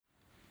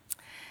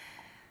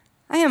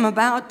am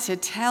about to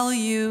tell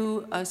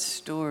you a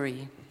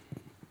story.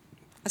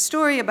 A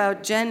story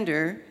about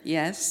gender,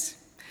 yes.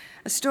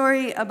 A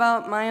story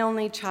about my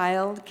only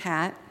child,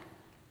 Kat,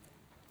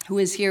 who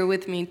is here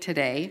with me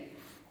today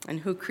and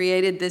who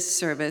created this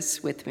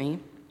service with me.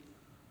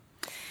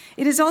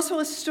 It is also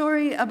a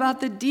story about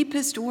the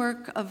deepest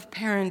work of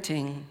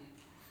parenting,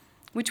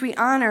 which we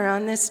honor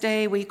on this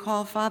day we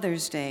call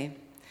Father's Day.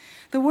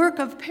 The work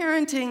of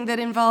parenting that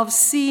involves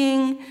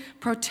seeing,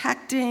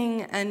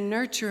 protecting, and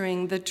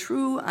nurturing the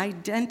true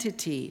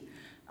identity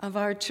of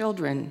our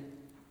children,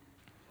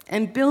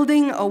 and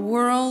building a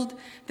world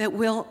that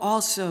will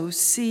also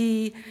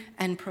see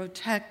and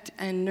protect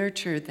and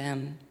nurture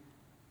them.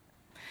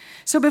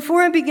 So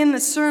before I begin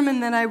the sermon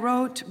that I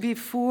wrote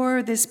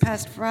before this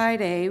past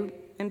Friday,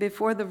 and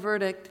before the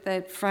verdict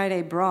that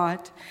Friday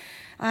brought,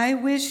 I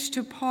wish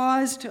to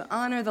pause to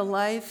honor the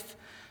life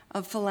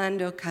of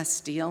Philando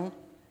Castile,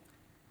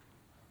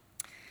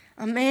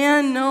 a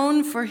man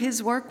known for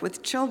his work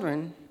with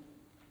children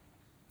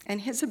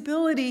and his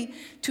ability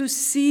to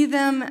see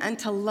them and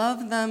to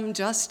love them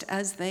just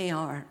as they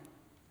are.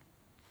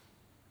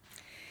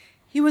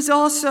 He was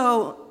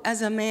also,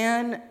 as a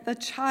man, the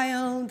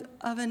child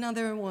of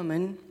another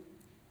woman,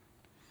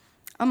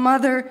 a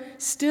mother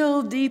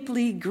still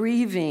deeply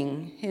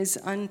grieving his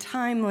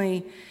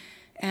untimely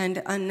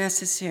and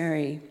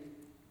unnecessary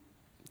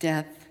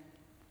death.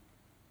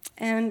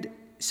 And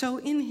so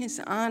in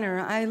his honor,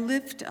 I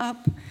lift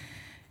up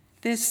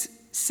this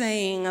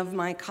saying of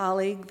my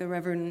colleague, the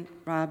Reverend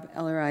Rob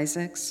Eller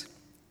Isaacs,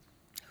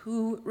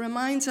 who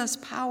reminds us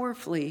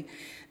powerfully,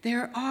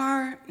 there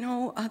are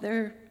no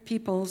other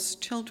people's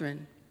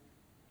children.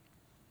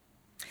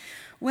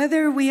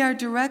 Whether we are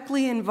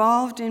directly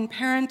involved in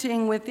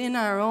parenting within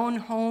our own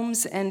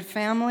homes and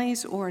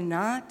families or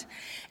not,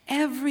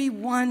 every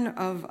one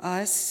of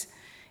us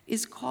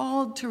is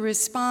called to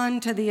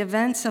respond to the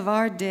events of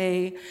our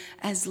day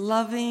as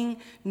loving,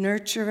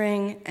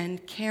 nurturing,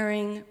 and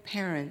caring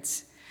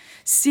parents,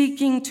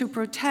 seeking to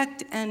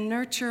protect and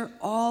nurture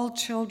all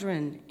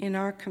children in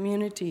our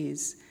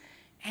communities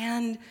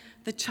and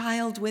the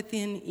child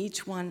within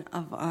each one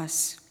of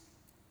us.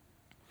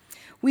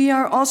 We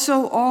are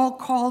also all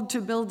called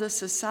to build a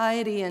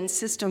society and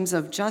systems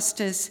of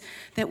justice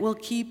that will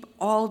keep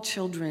all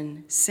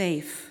children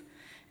safe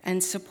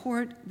and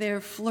support their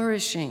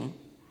flourishing,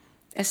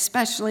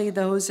 especially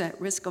those at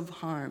risk of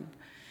harm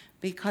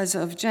because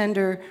of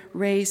gender,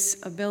 race,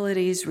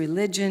 abilities,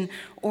 religion,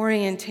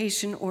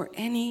 orientation, or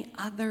any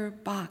other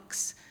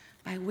box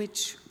by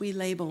which we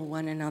label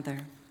one another.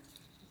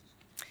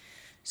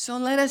 So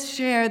let us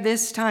share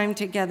this time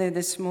together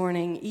this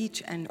morning,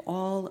 each and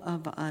all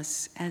of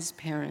us as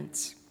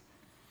parents,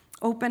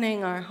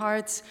 opening our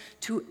hearts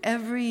to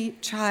every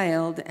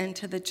child and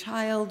to the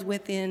child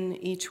within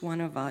each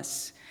one of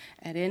us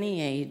at any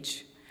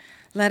age.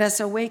 Let us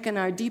awaken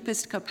our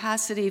deepest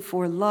capacity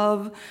for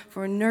love,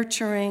 for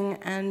nurturing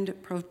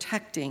and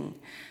protecting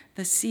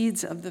the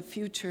seeds of the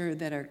future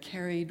that are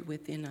carried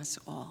within us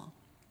all.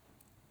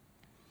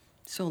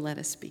 So let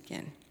us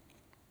begin.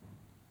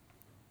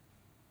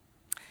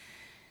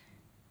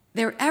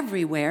 They're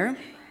everywhere.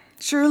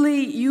 Surely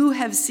you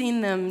have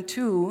seen them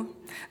too.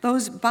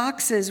 Those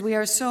boxes we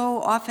are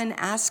so often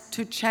asked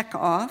to check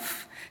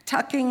off,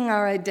 tucking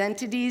our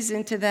identities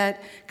into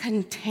that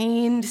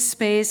contained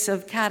space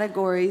of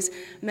categories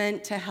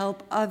meant to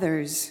help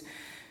others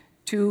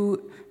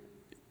in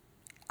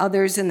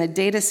the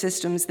data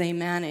systems they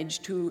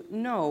manage to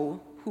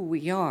know who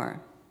we are.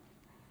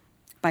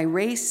 By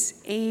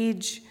race,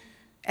 age,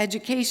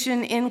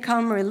 education,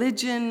 income,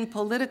 religion,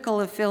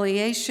 political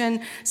affiliation,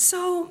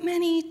 so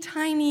many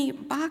tiny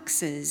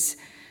boxes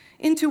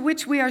into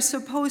which we are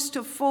supposed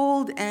to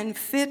fold and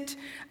fit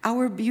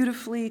our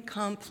beautifully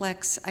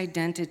complex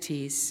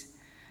identities.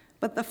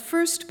 But the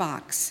first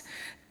box,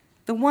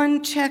 the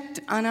one checked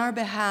on our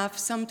behalf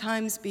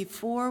sometimes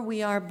before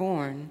we are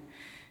born,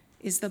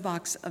 is the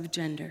box of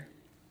gender.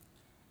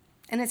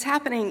 And it's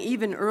happening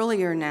even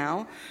earlier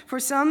now. For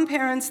some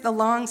parents, the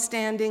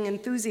long-standing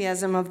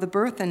enthusiasm of the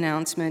birth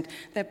announcement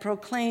that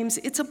proclaims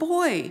it's a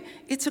boy,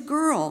 it's a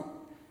girl,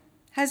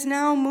 has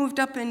now moved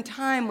up in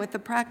time with the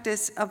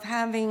practice of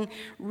having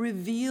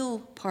reveal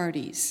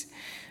parties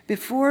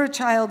before a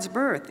child's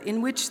birth, in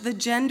which the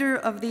gender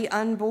of the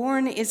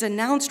unborn is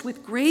announced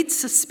with great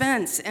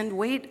suspense and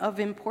weight of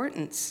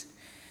importance,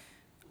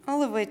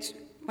 all of which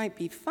might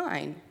be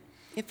fine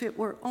if it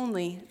were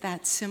only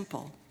that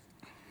simple.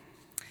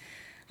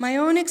 My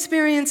own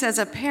experience as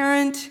a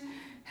parent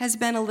has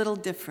been a little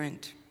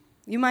different.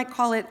 You might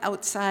call it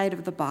outside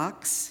of the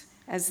box,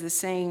 as the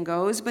saying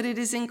goes, but it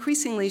is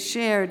increasingly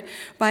shared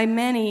by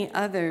many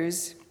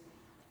others.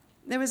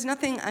 There was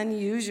nothing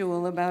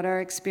unusual about our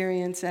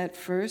experience at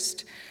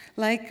first.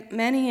 Like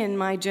many in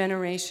my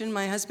generation,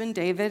 my husband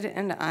David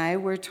and I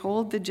were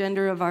told the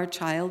gender of our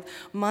child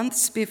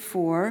months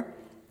before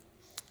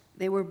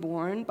they were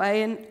born by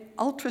an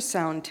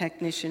ultrasound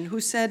technician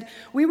who said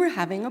we were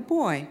having a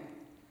boy,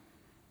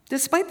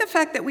 despite the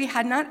fact that we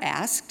had not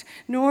asked,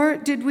 nor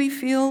did we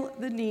feel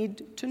the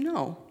need to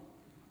know.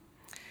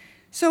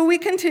 So we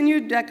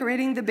continued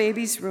decorating the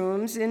baby's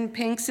rooms in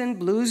pinks and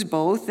blues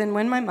both, and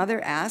when my mother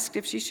asked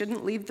if she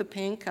shouldn't leave the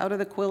pink out of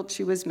the quilt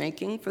she was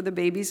making for the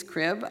baby's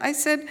crib, I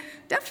said,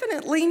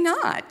 definitely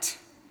not.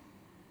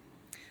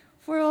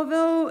 For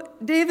although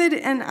David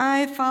and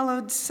I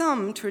followed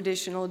some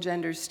traditional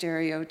gender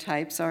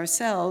stereotypes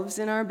ourselves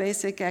in our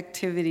basic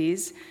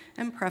activities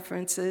and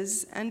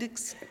preferences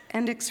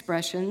and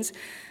expressions,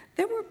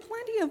 there were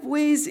plenty of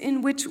ways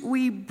in which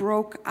we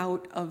broke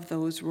out of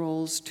those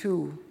roles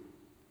too.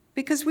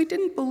 Because we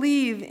didn't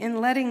believe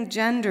in letting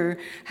gender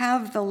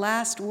have the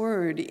last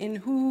word in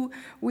who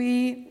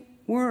we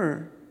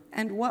were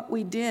and what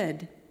we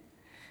did.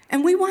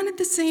 And we wanted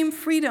the same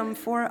freedom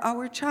for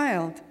our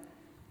child.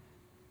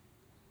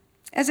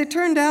 As it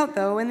turned out,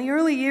 though, in the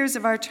early years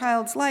of our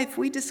child's life,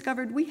 we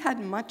discovered we had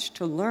much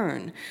to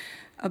learn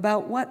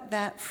about what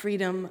that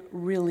freedom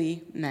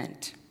really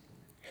meant.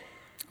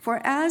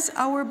 For as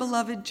our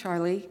beloved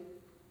Charlie,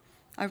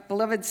 our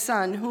beloved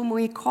son, whom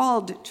we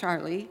called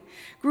Charlie,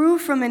 grew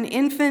from an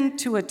infant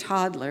to a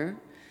toddler,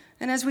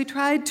 and as we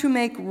tried to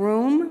make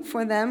room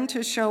for them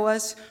to show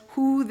us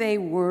who they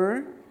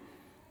were,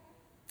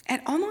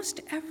 at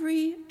almost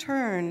every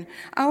turn,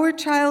 our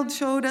child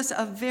showed us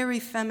a very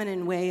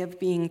feminine way of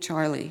being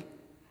Charlie.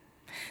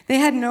 They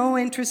had no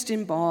interest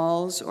in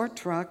balls or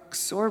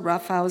trucks or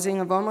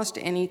roughhousing of almost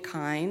any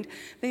kind.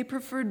 They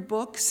preferred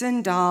books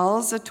and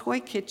dolls, a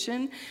toy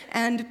kitchen,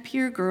 and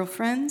peer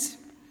girlfriends.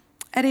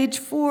 At age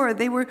 4,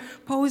 they were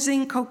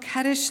posing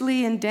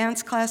coquettishly in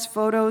dance class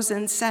photos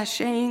and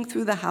sashaying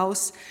through the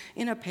house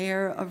in a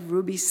pair of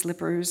ruby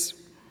slippers.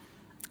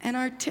 An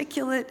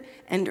articulate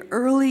and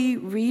early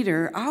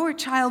reader, our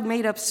child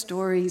made up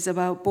stories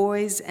about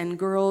boys and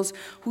girls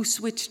who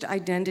switched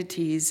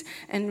identities,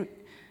 and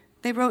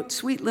they wrote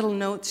sweet little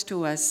notes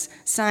to us,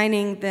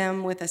 signing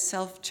them with a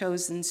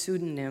self-chosen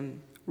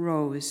pseudonym,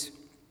 Rose.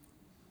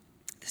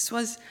 This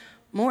was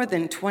more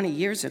than 20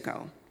 years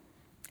ago.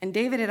 And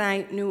David and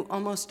I knew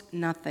almost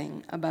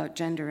nothing about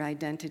gender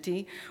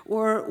identity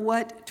or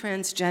what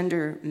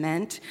transgender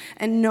meant,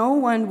 and no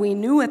one we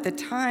knew at the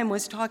time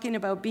was talking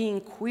about being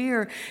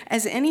queer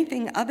as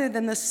anything other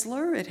than the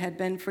slur it had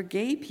been for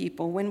gay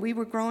people when we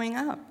were growing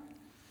up.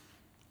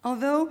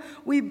 Although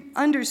we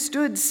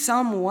understood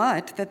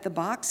somewhat that the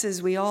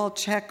boxes we all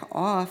check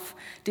off,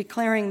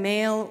 declaring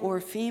male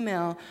or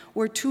female,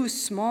 were too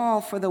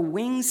small for the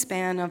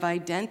wingspan of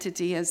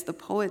identity, as the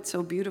poet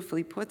so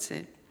beautifully puts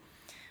it,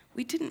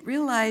 we didn't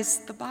realize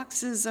the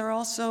boxes are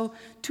also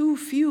too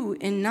few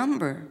in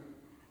number.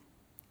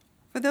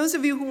 For those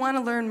of you who want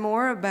to learn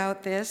more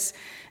about this,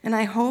 and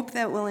I hope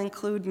that will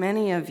include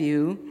many of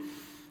you,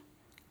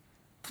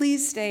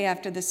 please stay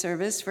after the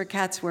service for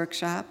Kat's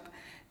workshop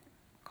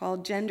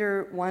called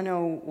Gender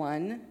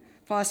 101,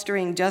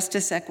 Fostering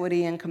Justice,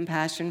 Equity, and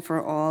Compassion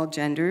for All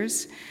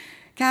Genders.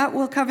 Kat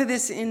will cover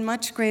this in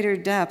much greater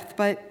depth,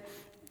 but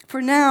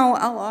for now,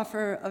 I'll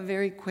offer a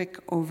very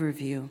quick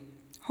overview,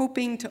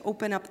 hoping to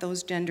open up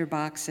those gender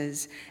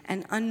boxes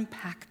and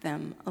unpack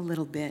them a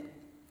little bit.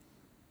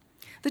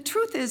 The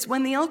truth is,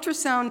 when the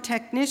ultrasound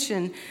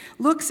technician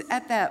looks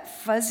at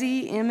that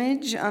fuzzy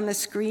image on the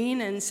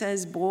screen and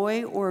says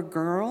boy or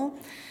girl,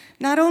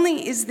 not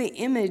only is the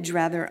image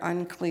rather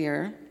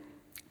unclear,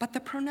 but the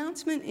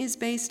pronouncement is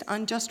based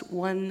on just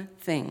one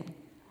thing: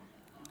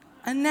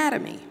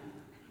 anatomy,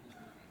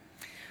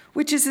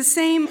 which is the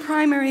same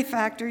primary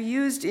factor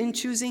used in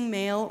choosing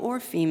male or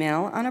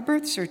female on a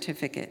birth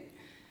certificate,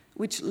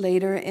 which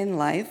later in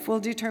life will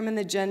determine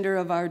the gender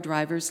of our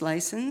driver's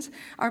license,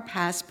 our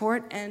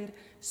passport, and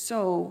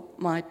so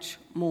much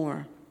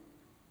more.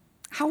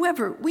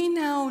 However, we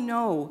now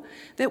know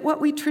that what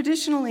we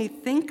traditionally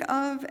think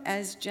of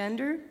as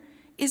gender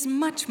is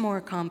much more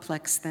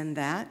complex than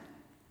that.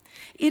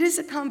 It is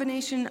a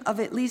combination of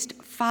at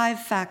least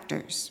 5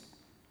 factors: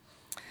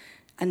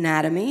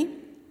 anatomy,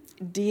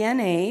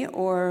 DNA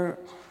or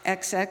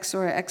XX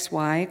or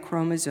XY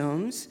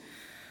chromosomes,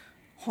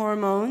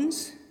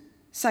 hormones,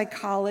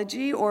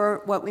 psychology,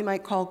 or what we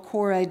might call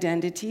core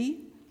identity,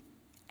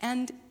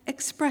 and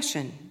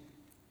expression.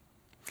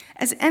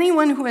 As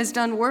anyone who has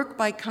done work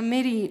by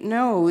committee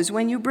knows,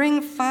 when you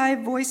bring 5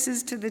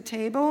 voices to the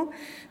table,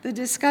 the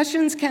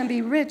discussions can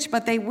be rich,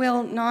 but they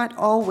will not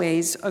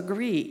always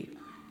agree.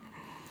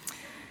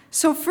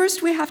 So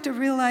first, we have to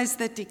realize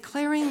that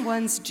declaring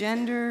one's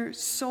gender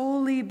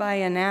solely by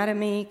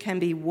anatomy can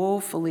be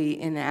woefully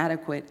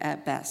inadequate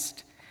at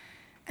best,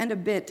 and a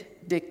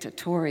bit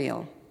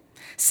dictatorial,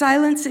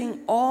 silencing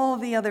all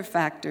the other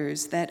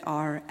factors that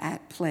are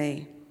at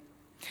play.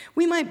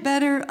 We might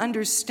better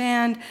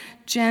understand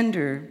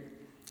gender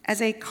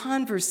as a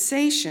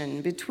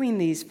conversation between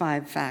these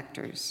 5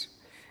 factors,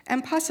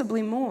 and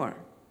possibly more.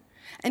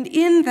 And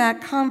in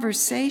that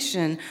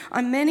conversation,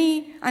 on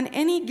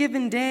any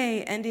given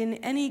day and in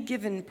any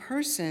given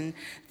person,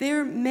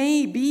 there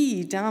may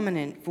be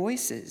dominant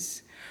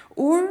voices,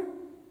 or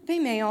they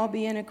may all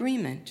be in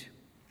agreement.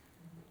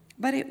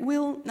 But it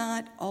will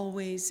not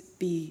always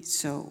be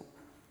so.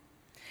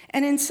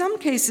 And in some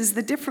cases,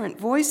 the different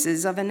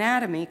voices of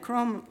anatomy,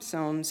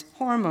 chromosomes,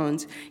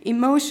 hormones,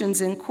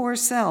 emotions, and core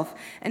self,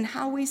 and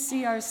how we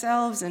see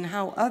ourselves and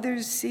how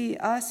others see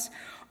us,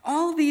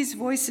 all these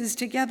voices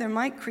together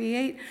might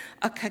create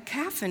a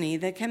cacophony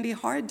that can be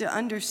hard to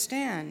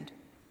understand.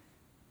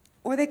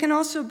 Or they can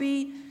also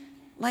be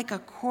like a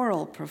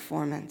choral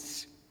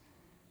performance,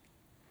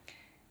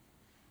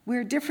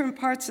 where different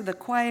parts of the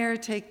choir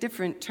take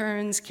different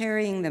turns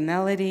carrying the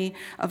melody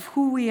of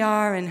who we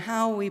are and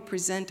how we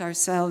present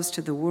ourselves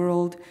to the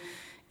world.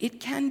 It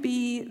can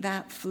be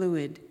that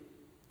fluid.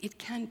 It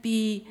can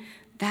be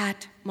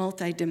that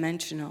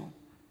multidimensional.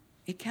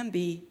 It can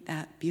be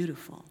that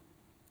beautiful.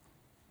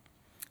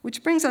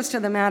 Which brings us to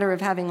the matter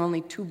of having only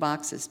 2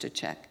 boxes to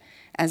check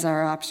as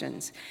our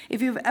options.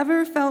 If you've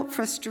ever felt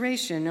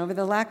frustration over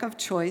the lack of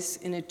choice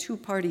in a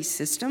 2-party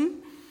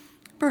system,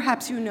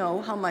 perhaps you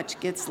know how much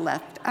gets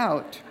left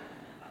out.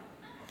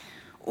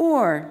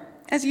 Or,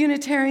 as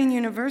Unitarian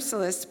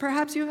Universalists,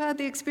 perhaps you had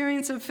the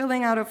experience of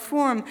filling out a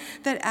form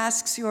that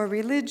asks your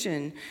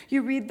religion.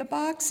 You read the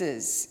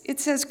boxes. It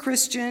says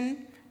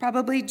Christian,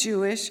 probably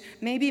Jewish,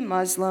 maybe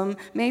Muslim,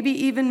 maybe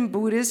even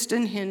Buddhist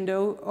and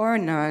Hindu, or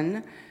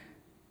none.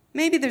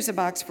 Maybe there's a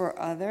box for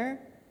other,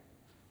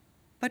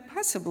 but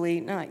possibly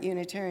not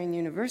Unitarian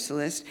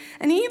Universalist.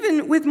 And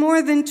even with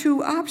more than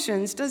 2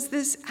 options, does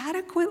this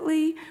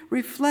adequately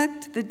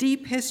reflect the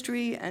deep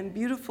history and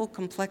beautiful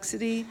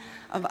complexity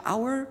of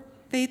our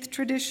faith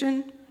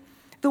tradition?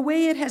 The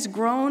way it has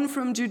grown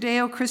from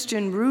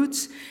Judeo-Christian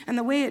roots, and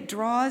the way it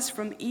draws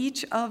from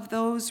each of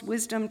those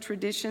wisdom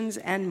traditions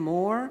and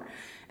more,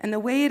 and the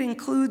way it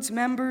includes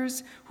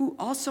members who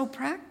also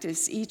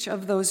practice each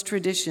of those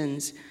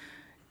traditions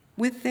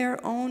with their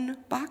own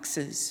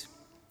boxes.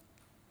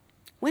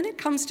 When it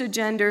comes to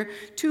gender,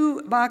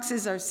 2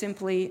 boxes are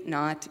simply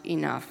not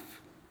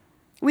enough.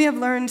 We have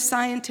learned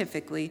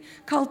scientifically,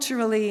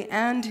 culturally,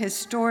 and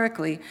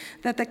historically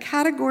that the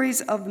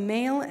categories of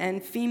male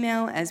and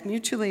female as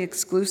mutually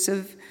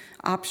exclusive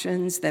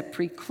options that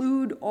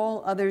preclude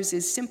all others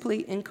is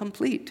simply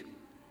incomplete.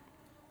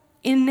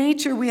 In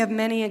nature, we have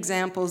many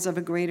examples of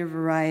a greater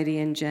variety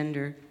in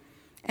gender,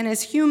 and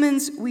as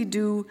humans, we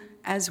do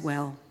as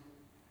well.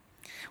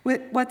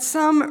 What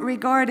some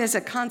regard as a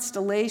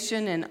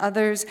constellation and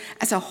others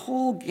as a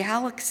whole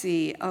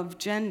galaxy of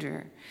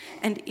gender.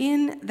 And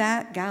in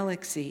that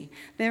galaxy,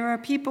 there are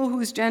people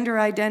whose gender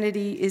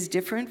identity is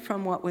different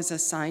from what was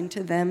assigned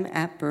to them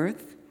at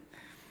birth,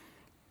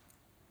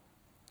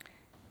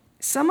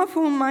 some of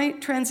whom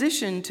might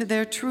transition to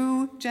their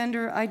true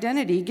gender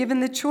identity,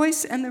 given the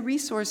choice and the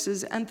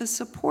resources and the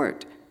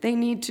support they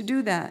need to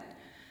do that.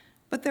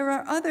 But there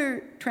are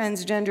other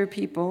transgender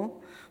people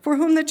for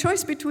whom the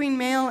choice between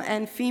male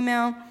and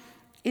female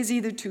is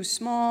either too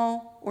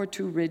small or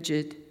too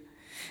rigid.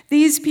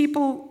 These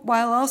people,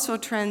 while also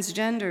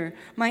transgender,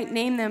 might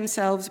name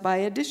themselves by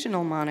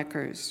additional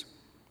monikers: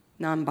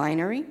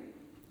 non-binary,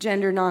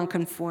 gender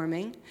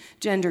non-conforming,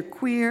 gender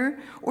queer,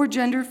 or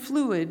gender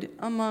fluid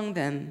among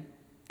them.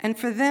 And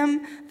for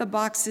them, the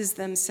boxes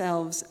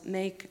themselves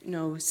make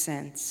no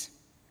sense.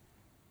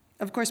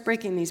 Of course,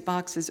 breaking these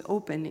boxes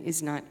open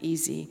is not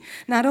easy,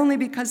 not only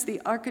because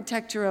the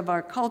architecture of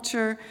our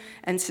culture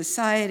and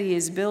society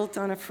is built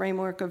on a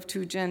framework of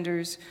 2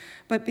 genders,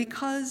 but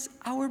because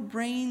our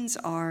brains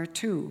are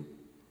too.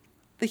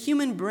 The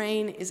human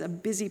brain is a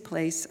busy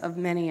place of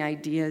many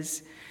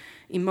ideas,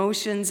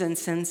 emotions, and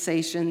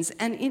sensations,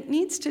 and it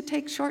needs to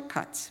take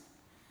shortcuts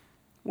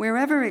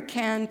wherever it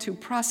can to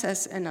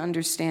process and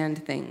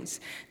understand things.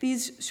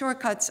 These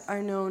shortcuts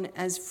are known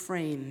as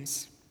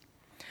frames.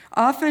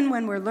 Often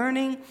when we're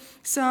learning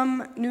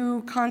some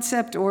new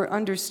concept or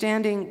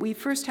understanding, we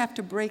first have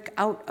to break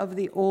out of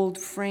the old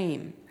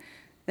frame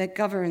that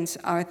governs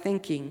our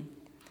thinking.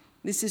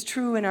 This is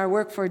true in our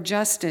work for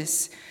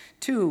justice,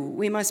 too.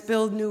 We must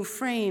build new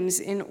frames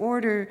in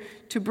order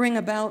to bring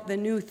about the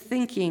new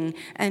thinking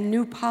and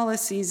new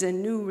policies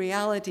and new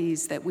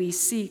realities that we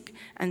seek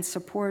and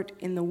support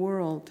in the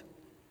world.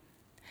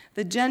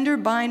 The gender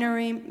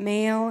binary,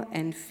 male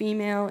and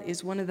female,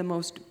 is one of the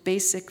most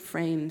basic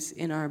frames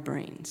in our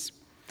brains.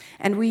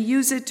 And we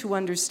use it to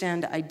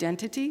understand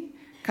identity,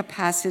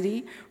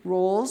 capacity,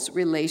 roles,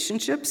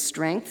 relationships,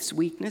 strengths,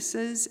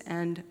 weaknesses,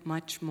 and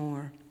much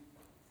more.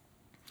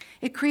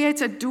 It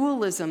creates a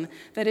dualism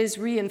that is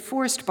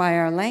reinforced by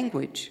our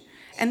language,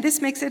 and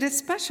this makes it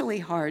especially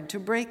hard to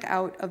break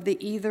out of the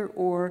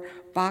either-or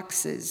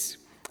boxes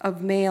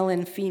of male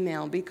and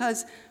female,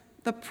 because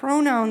the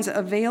pronouns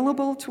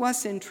available to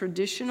us in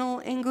traditional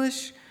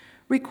English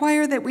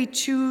require that we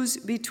choose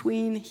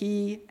between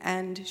he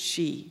and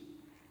she.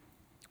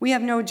 We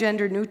have no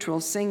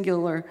gender-neutral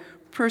singular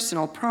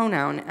personal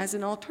pronoun as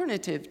an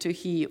alternative to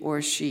he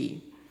or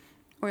she,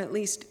 or at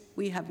least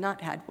we have not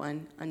had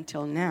one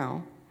until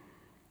now.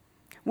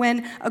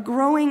 When a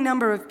growing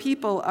number of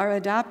people are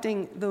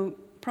adopting the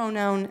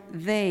pronoun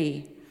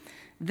they,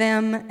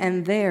 them,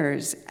 and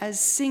theirs as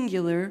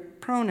singular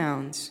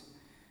pronouns,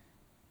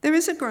 there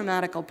is a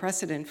grammatical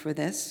precedent for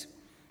this.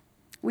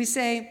 We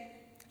say,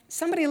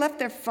 somebody left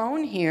their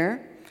phone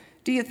here.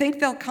 Do you think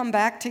they'll come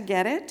back to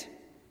get it?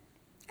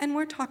 And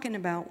we're talking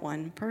about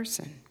one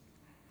person.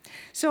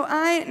 So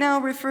I now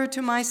refer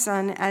to my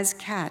son as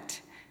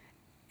Cat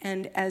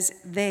and as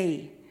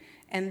they,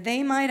 and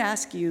they might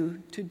ask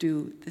you to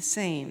do the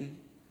same.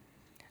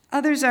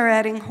 Others are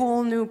adding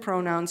whole new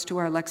pronouns to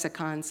our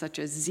lexicon, such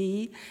as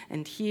ze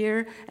and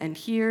here and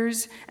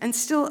here's, and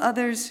still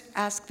others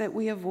ask that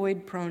we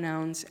avoid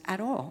pronouns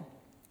at all.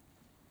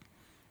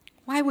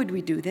 Why would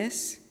we do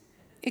this?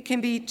 It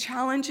can be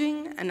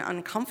challenging and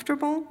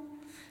uncomfortable.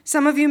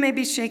 Some of you may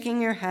be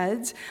shaking your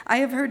heads. I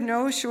have heard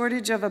no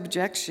shortage of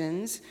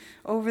objections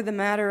over the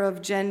matter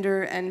of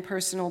gender and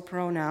personal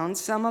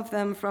pronouns, some of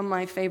them from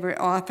my favorite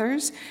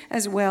authors,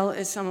 as well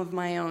as some of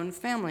my own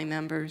family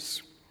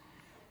members,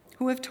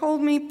 who have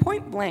told me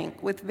point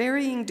blank, with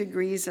varying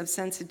degrees of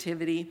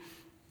sensitivity,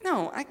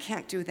 no, I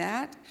can't do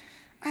that.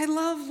 I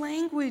love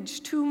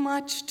language too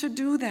much to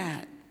do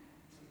that.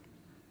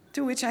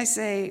 To which I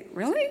say,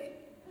 really?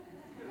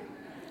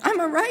 I'm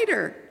a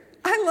writer.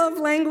 I love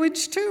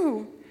language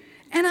too.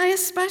 And I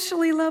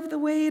especially love the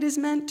way it is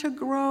meant to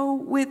grow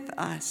with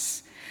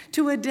us,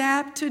 to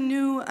adapt to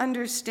new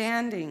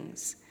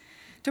understandings,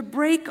 to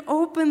break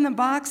open the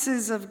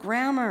boxes of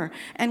grammar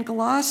and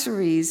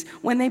glossaries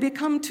when they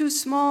become too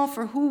small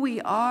for who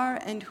we are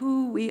and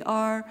who we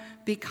are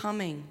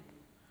becoming.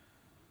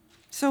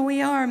 So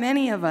we are,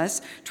 many of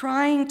us,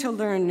 trying to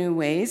learn new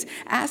ways,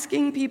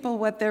 asking people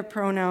what their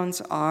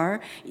pronouns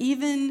are,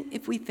 even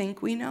if we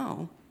think we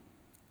know.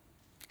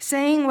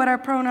 Saying what our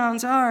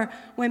pronouns are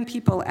when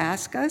people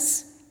ask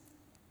us,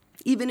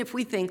 even if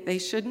we think they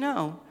should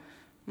know.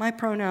 My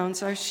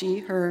pronouns are she,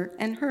 her,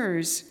 and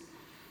hers.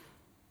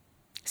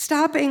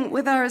 Stopping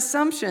with our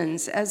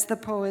assumptions, as the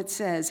poet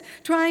says,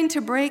 trying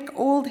to break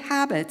old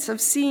habits of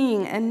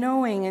seeing and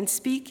knowing and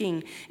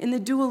speaking in the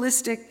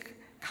dualistic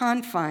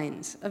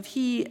confines of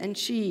he and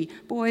she,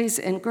 boys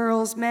and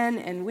girls, men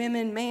and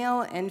women,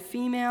 male and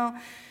female.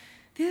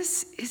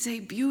 This is a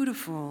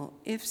beautiful,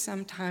 if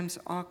sometimes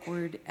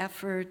awkward,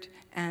 effort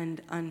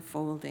and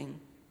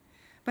unfolding.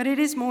 But it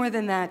is more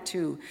than that,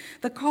 too.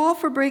 The call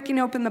for breaking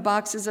open the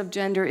boxes of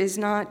gender is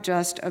not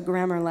just a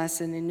grammar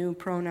lesson in new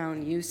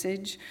pronoun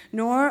usage,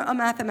 nor a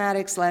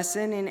mathematics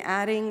lesson in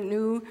adding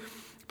new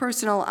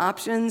personal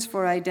options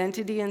for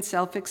identity and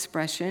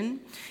self-expression.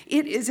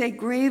 It is a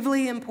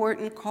gravely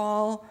important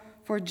call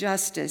for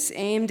justice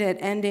aimed at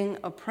ending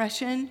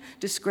oppression,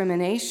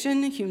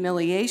 discrimination,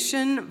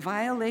 humiliation,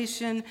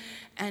 violation,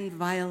 and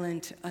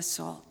violent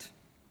assault.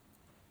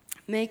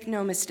 Make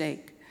no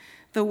mistake,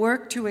 the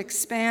work to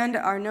expand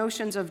our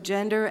notions of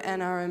gender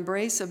and our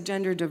embrace of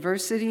gender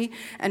diversity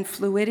and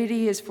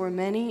fluidity is for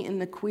many in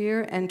the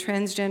queer and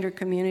transgender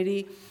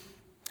community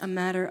a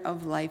matter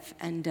of life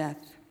and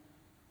death.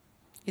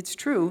 It's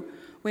true,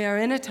 we are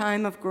in a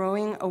time of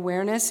growing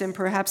awareness and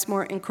perhaps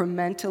more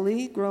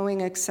incrementally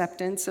growing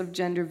acceptance of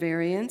gender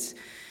variance.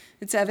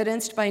 It's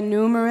evidenced by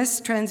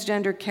numerous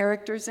transgender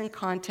characters and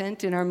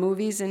content in our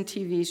movies and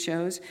TV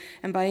shows,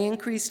 and by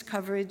increased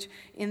coverage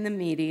in the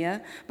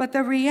media. But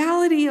the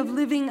reality of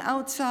living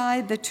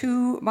outside the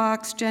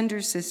two-box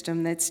gender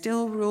system that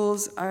still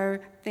rules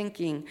our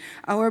thinking,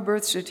 our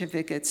birth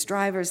certificates,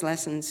 driver's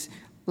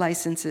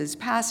licenses,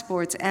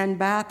 passports, and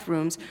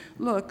bathrooms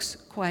looks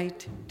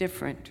quite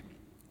different.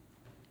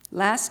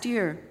 Last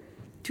year,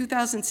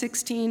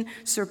 2016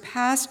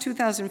 surpassed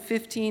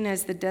 2015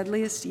 as the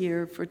deadliest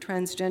year for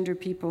transgender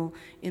people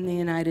in the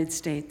United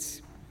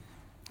States.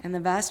 And the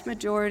vast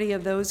majority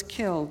of those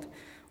killed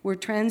were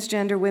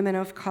transgender women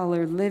of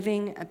color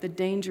living at the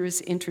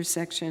dangerous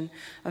intersection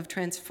of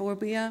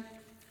transphobia,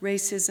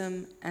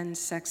 racism, and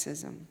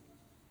sexism.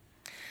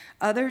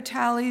 Other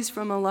tallies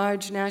from a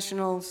large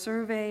national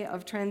survey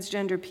of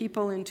transgender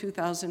people in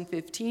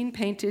 2015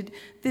 painted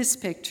this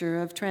picture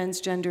of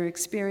transgender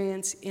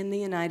experience in the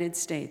United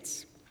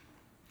States.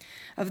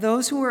 Of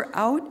those who were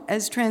out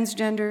as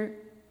transgender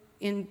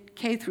in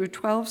K through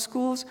 12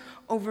 schools,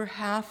 over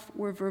half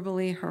were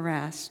verbally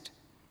harassed.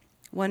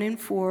 1 in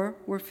 4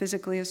 were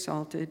physically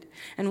assaulted,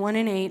 and 1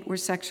 in 8 were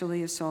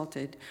sexually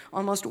assaulted.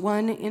 Almost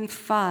 1 in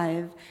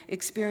 5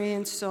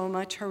 experienced so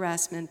much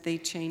harassment they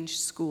changed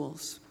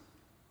schools.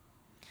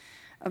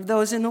 Of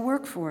those in the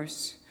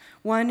workforce,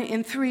 1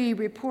 in 3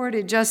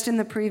 reported just in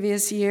the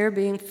previous year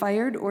being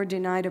fired or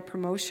denied a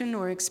promotion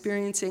or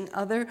experiencing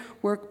other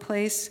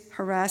workplace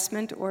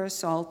harassment or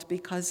assault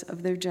because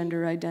of their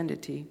gender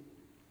identity.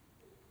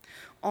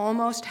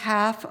 Almost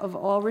half of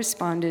all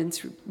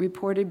respondents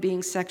reported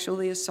being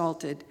sexually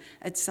assaulted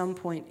at some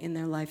point in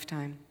their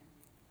lifetime.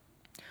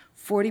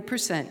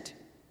 40%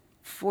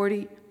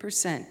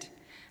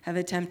 have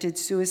attempted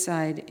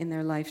suicide in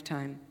their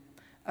lifetime,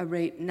 a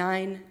rate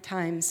 9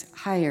 times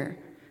higher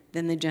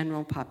than the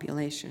general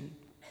population.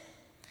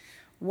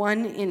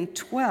 1 in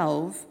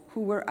 12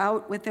 who were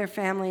out with their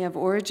family of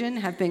origin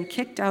have been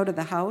kicked out of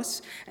the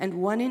house, and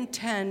 1 in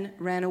 10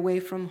 ran away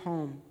from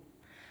home.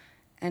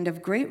 And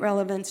of great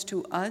relevance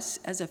to us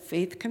as a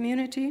faith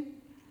community,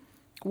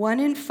 1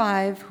 in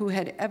 5 who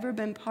had ever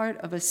been part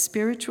of a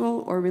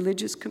spiritual or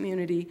religious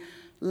community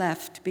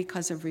left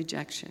because of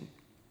rejection.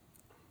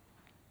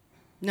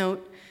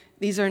 Note,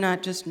 these are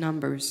not just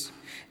numbers.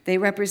 They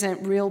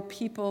represent real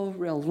people,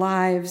 real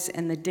lives,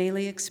 and the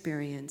daily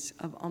experience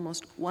of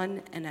almost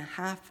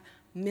 1.5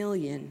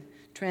 million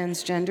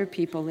transgender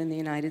people in the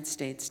United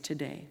States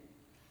today.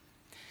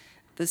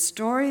 The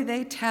story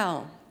they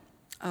tell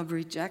of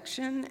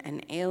rejection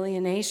and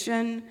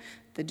alienation,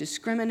 the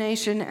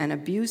discrimination and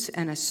abuse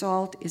and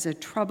assault is a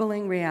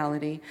troubling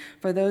reality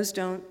for those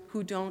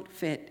who don't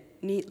fit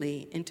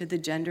neatly into the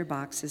gender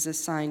boxes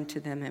assigned to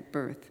them at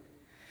birth.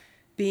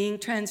 Being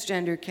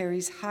transgender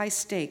carries high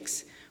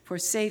stakes for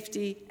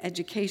safety,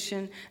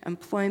 education,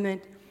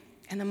 employment,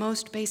 and the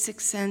most basic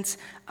sense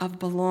of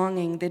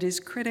belonging that is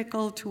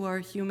critical to our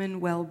human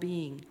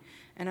well-being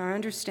and our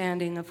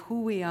understanding of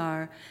who we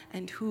are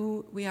and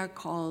who we are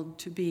called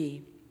to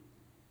be.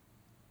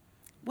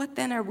 What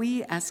then are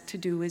we asked to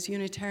do as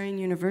Unitarian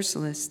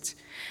Universalists,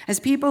 as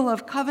people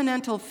of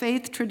covenantal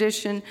faith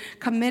tradition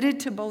committed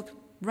to both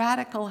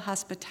radical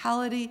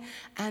hospitality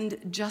and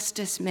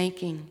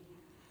justice-making?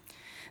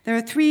 There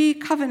are 3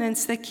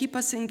 covenants that keep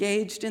us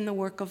engaged in the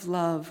work of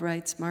love,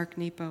 writes Mark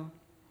Nepo.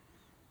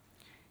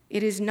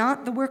 It is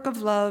not the work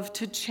of love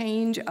to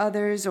change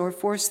others or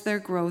force their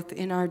growth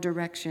in our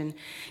direction.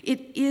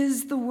 It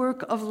is the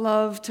work of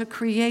love to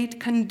create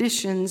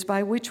conditions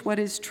by which what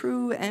is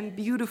true and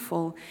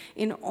beautiful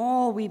in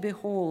all we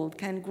behold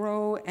can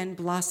grow and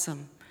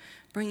blossom,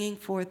 bringing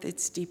forth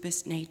its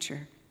deepest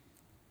nature.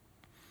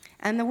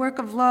 And the work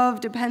of love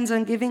depends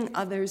on giving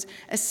others,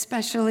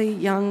 especially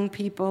young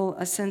people,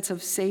 a sense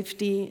of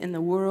safety in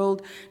the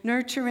world,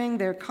 nurturing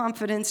their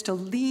confidence to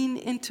lean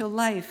into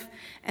life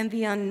and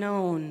the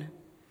unknown.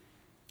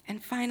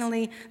 And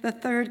finally, the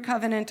 3rd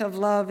covenant of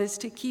love is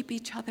to keep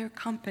each other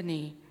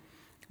company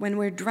when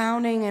we're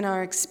drowning in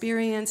our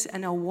experience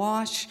and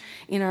awash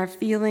in our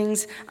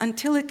feelings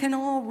until it can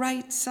all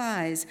right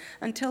size,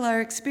 until our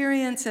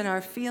experience and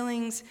our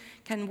feelings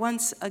can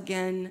once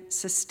again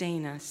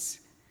sustain us.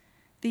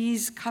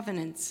 These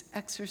covenants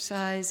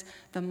exercise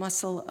the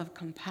muscle of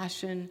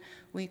compassion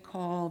we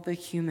call the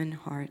human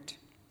heart.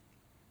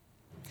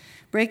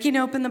 Breaking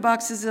open the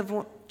boxes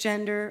of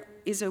gender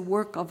is a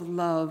work of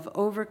love,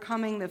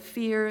 overcoming the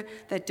fear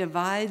that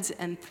divides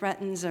and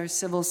threatens our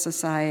civil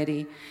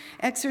society.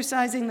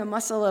 Exercising the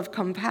muscle of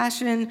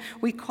compassion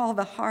we call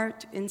the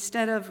heart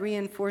instead of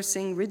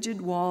reinforcing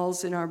rigid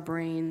walls in our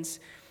brains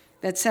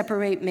that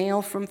separate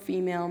male from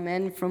female,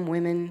 men from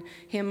women,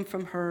 him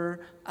from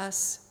her,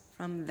 us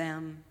from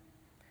them.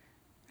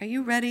 Are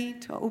you ready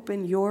to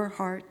open your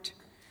heart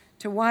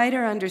to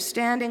wider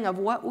understanding of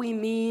what we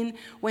mean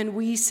when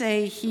we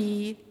say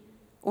he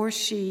or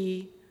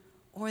she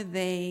or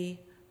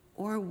they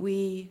or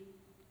we?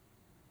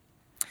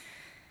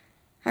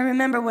 I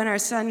remember when our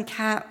son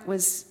Kat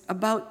was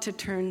about to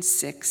turn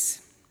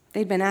 6.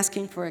 They'd been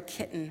asking for a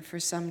kitten for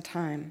some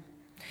time.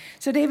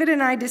 So David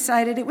and I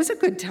decided it was a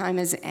good time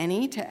as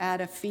any to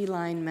add a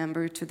feline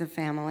member to the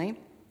family.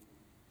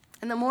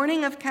 And the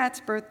morning of Kat's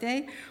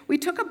birthday, we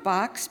took a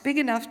box big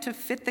enough to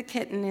fit the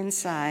kitten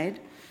inside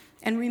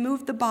and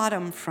removed the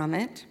bottom from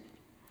it.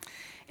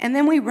 And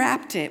then we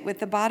wrapped it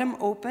with the bottom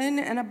open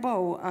and a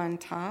bow on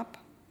top.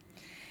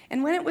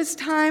 And when it was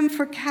time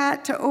for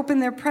Kat to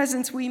open their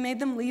presents, we made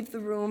them leave the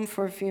room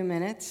for a few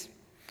minutes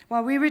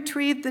while we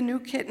retrieved the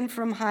new kitten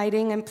from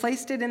hiding and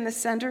placed it in the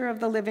center of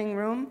the living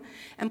room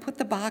and put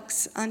the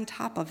box on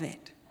top of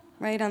it,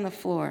 right on the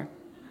floor.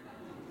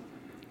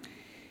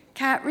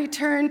 Kat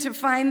returned to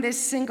find this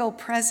single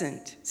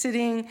present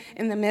sitting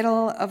in the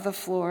middle of the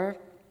floor.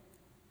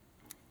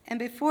 And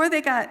before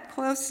they got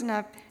close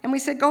enough, and we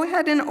said, go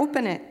ahead and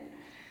open it.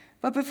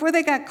 But before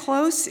they got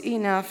close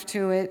enough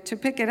to it to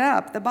pick it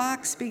up, the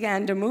box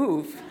began to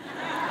move.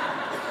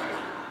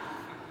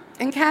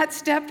 And Kat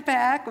stepped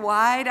back,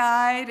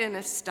 wide-eyed and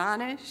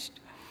astonished.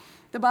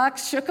 The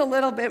box shook a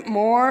little bit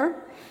more,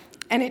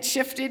 and it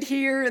shifted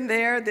here and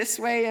there, this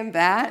way and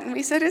that. And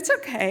we said, it's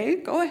okay,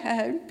 go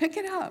ahead, pick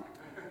it up.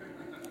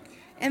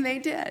 And they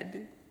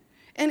did.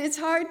 And it's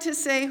hard to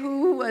say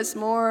who was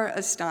more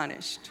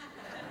astonished,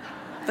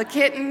 the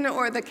kitten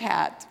or the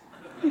cat.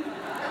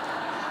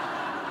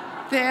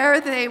 There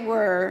they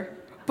were,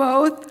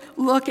 both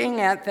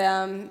looking at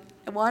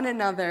one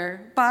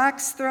another,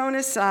 box thrown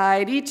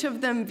aside, each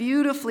of them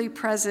beautifully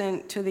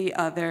present to the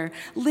other,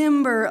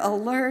 limber,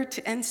 alert,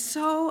 and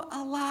so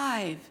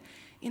alive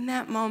in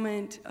that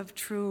moment of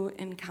true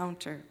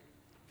encounter.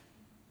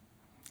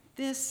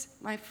 This,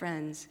 my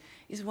friends,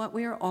 is what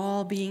we are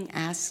all being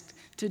asked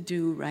to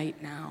do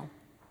right now.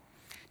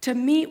 To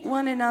meet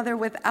one another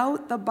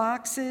without the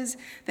boxes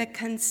that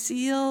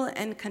conceal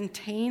and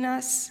contain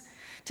us,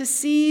 to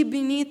see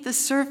beneath the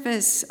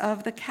surface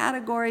of the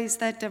categories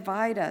that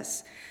divide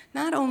us,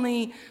 not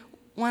only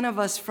one of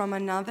us from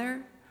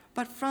another,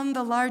 but from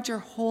the larger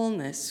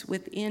wholeness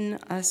within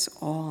us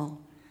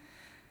all,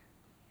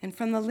 and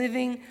from the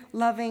living,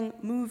 loving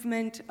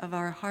movement of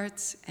our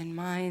hearts and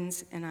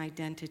minds and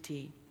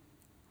identity.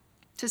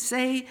 To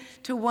say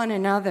to one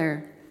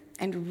another,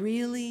 and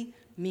really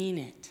mean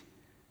it,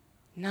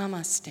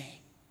 namaste.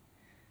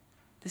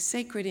 The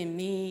sacred in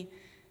me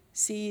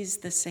sees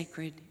the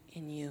sacred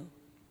in you.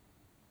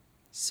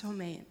 So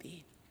may it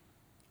be.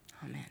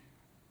 Amen.